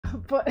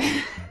But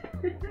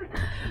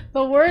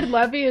the word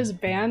Levy is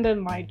banned in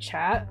my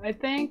chat, I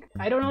think.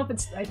 I don't know if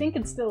it's- I think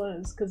it still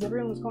is, because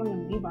everyone was calling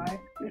him Levi.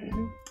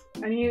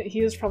 And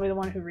he was probably the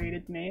one who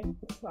raided me,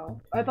 so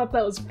I thought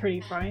that was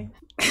pretty funny.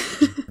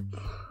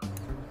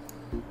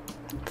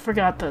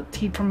 Forgot that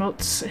he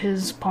promotes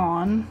his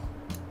pawn.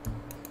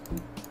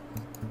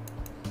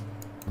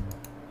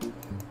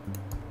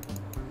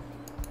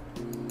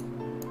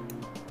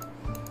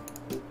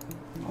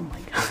 Oh my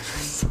god.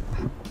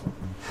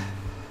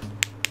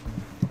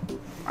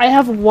 I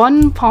have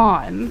one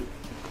pawn.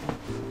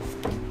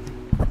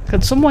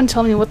 Could someone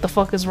tell me what the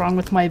fuck is wrong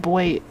with my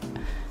boy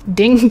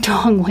Ding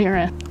Dong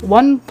Lyra?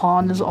 One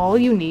pawn is all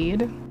you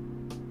need.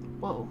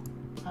 Whoa.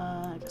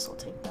 I guess I'll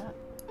take that.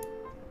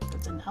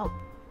 That didn't help.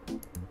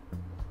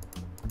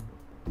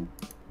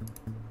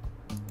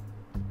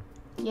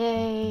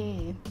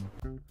 Yay!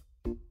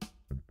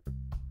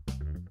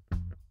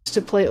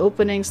 To play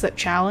openings that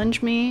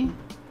challenge me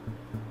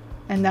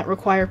and that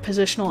require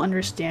positional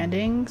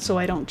understanding, so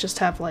I don't just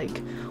have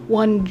like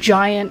one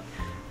giant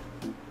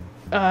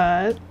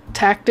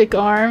tactic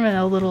arm and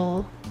a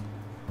little,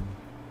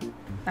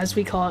 as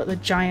we call it, the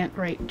giant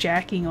right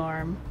jacking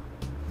arm,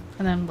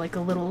 and then like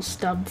a little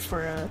stub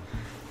for a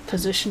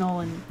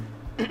positional and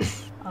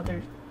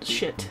other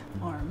shit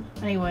arm.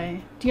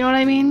 Anyway, do you know what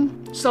I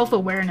mean?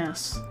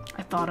 Self-awareness.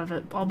 I thought of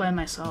it all by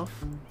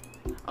myself.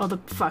 Oh, the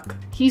fuck.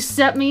 He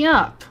set me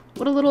up!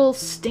 What a little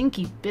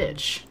stinky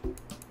bitch.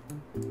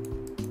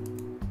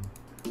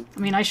 I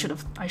mean, I should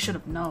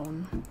have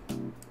known.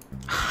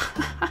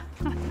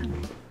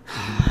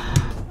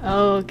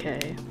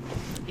 Okay.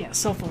 Yeah,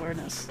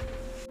 self-awareness.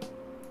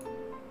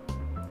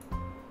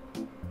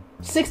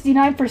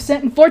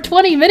 69% in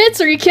 420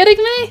 minutes? Are you kidding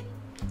me?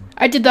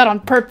 I did that on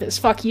purpose,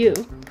 fuck you.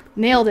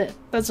 Nailed it.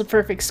 That's a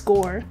perfect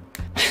score.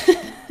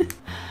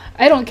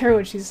 I don't care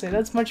what you say,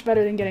 that's much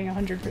better than getting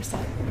 100%.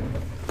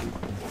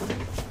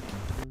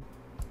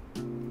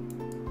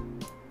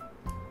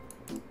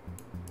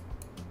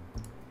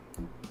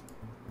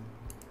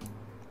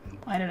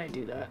 Why did I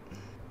do that?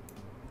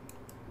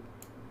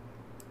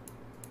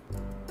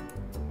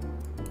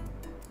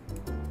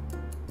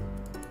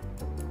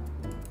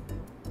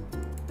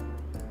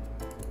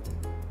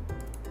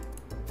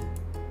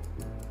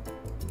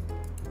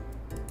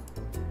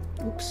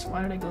 Oops,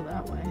 why did I go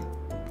that way?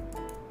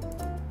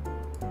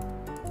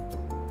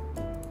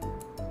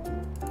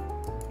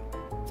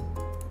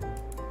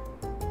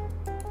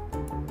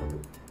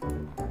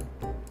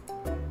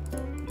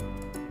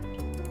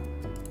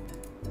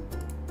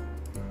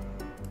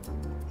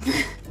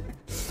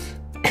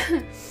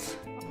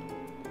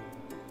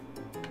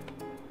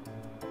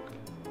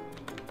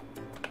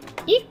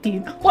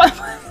 Eating? What?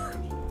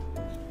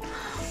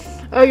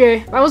 Okay,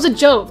 that was a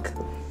joke.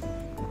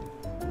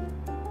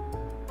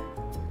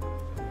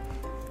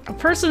 A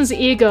person's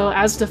ego,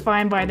 as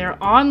defined by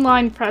their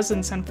online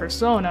presence and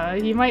persona,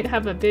 he might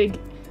have a big...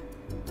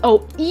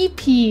 Oh,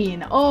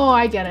 E-peen! Oh,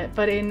 I get it,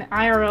 but in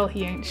IRL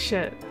he ain't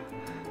shit.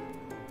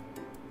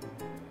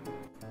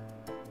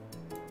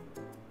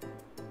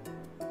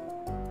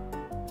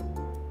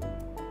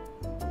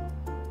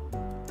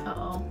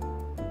 Uh-oh.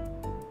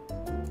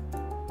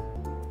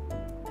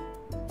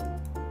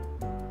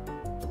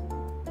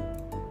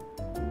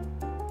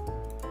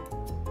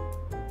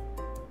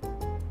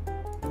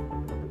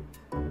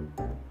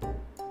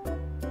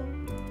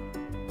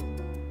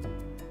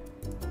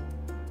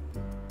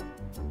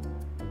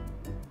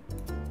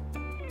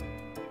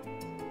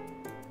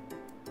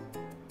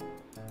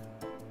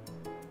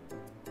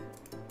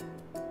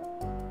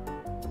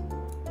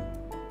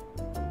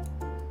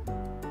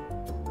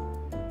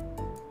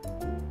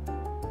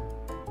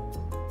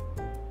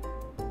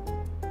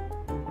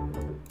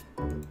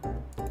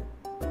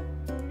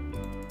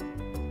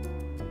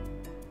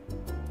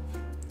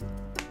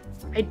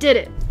 I did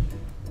it!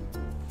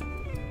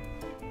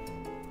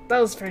 That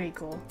was pretty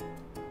cool.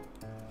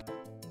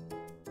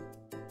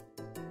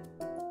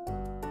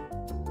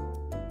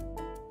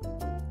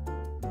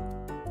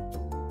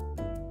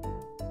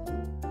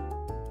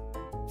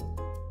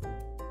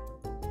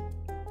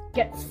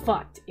 Get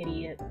fucked,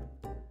 idiot.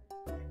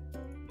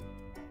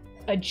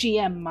 A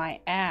GM my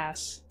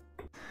ass.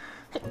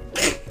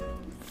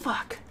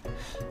 Fuck.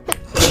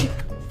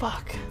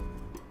 Fuck.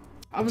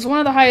 I was one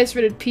of the highest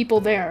rated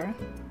people there.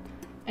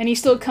 And he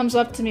still comes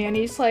up to me and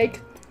he's like,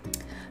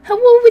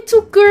 "Hello,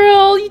 little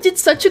girl, you did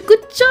such a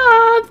good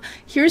job.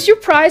 Here's your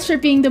prize for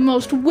being the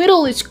most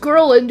whittlest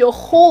girl in the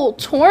whole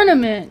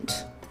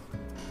tournament."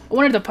 I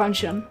wanted to punch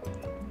him.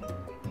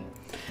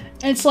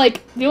 And it's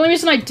like, the only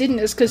reason I didn't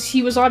is because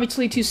he was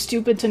obviously too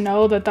stupid to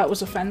know that that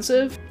was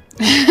offensive.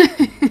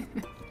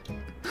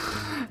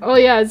 Oh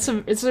yeah, it's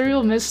a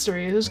real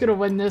mystery. Who's gonna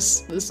win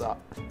this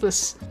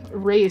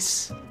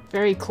race?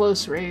 Very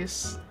close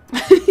race.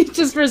 He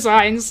just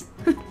resigns.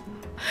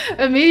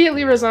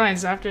 Immediately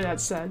resigns after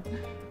that's said.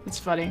 It's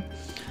funny.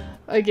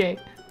 Okay.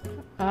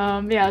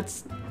 Yeah,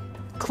 it's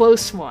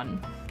close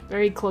one.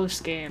 Very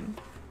close game.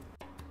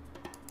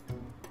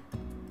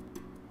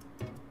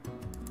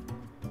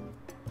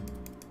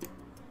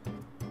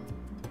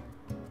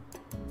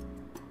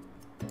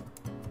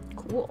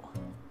 Cool.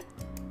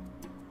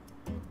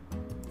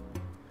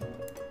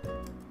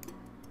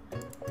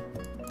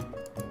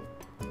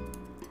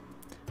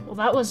 Well,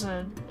 that was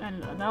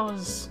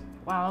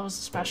wow, that was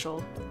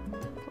special.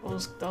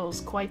 That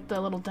was quite the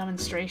little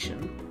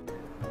demonstration.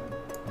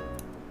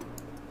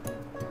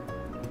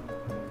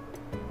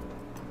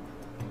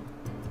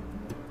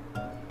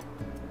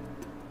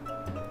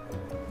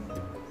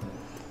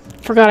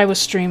 Forgot I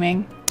was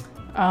streaming.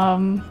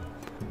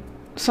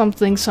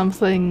 Something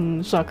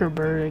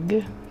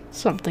Zuckerberg.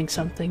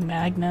 Something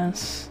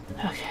Magnus.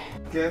 Okay.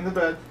 Get in the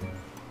bed.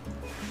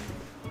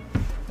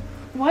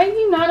 Why do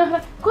you not know how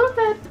to go to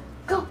bed?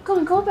 Go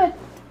to bed.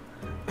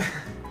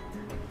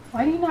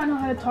 Why do you not know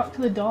how to talk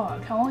to the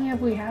dog? How long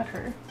have we had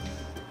her?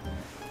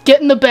 Get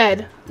in the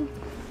bed.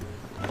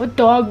 What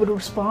dog would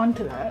respond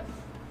to that?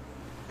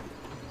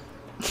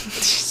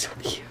 She's so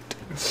cute.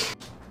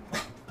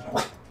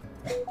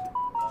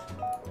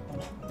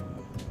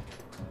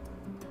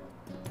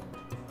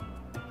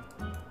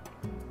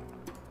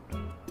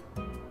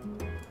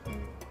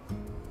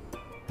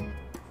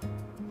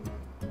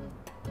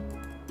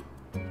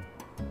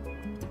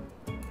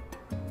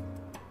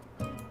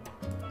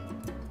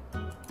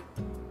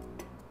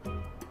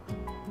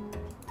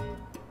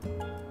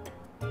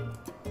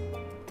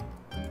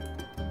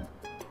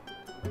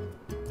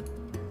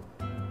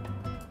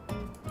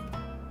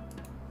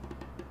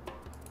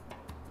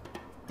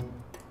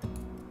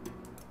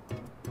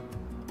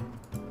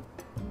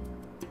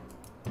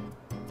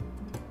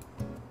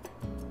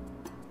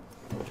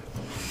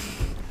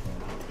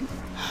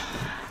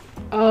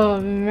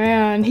 Oh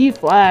man, he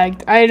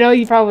flagged. I know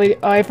you probably.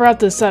 Oh, I forgot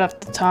to set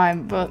up the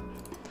time, but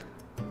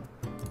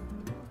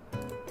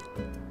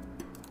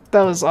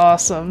that was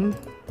awesome.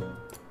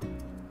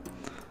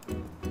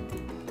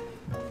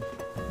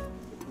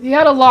 He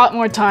had a lot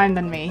more time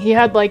than me. He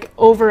had like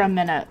over a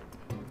minute.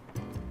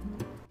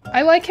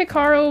 I like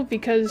Hikaru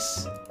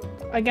because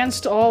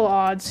against all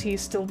odds, he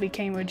still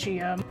became a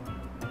GM.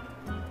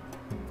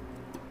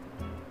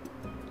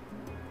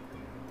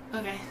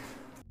 Okay.